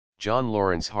John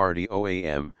Lawrence Hardy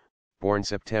OAM, born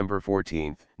September 14,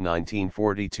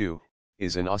 1942,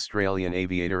 is an Australian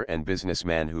aviator and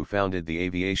businessman who founded the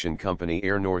aviation company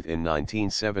Air North in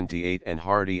 1978 and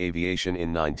Hardy Aviation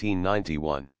in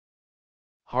 1991.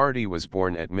 Hardy was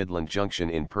born at Midland Junction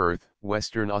in Perth,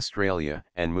 Western Australia,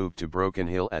 and moved to Broken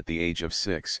Hill at the age of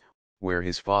 6, where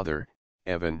his father,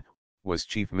 Evan, was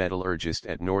chief metallurgist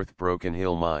at North Broken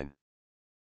Hill Mine.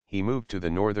 He moved to the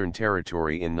Northern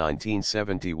Territory in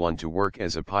 1971 to work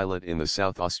as a pilot in the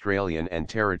South Australian and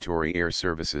Territory Air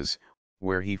Services,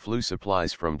 where he flew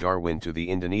supplies from Darwin to the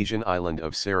Indonesian island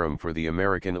of Seram for the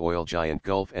American oil giant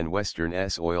Gulf and Western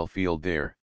S oil field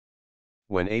there.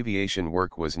 When aviation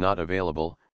work was not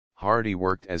available, Hardy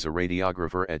worked as a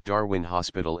radiographer at Darwin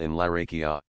Hospital in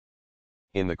Larrakia.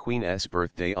 In the Queen's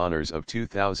Birthday Honours of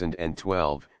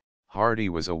 2012, Hardy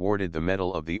was awarded the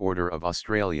Medal of the Order of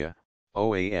Australia,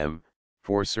 OAM,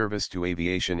 for service to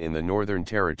aviation in the Northern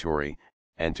Territory,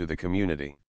 and to the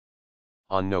community.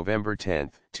 On November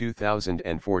 10,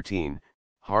 2014,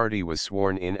 Hardy was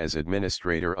sworn in as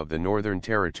Administrator of the Northern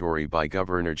Territory by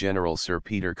Governor-General Sir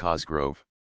Peter Cosgrove.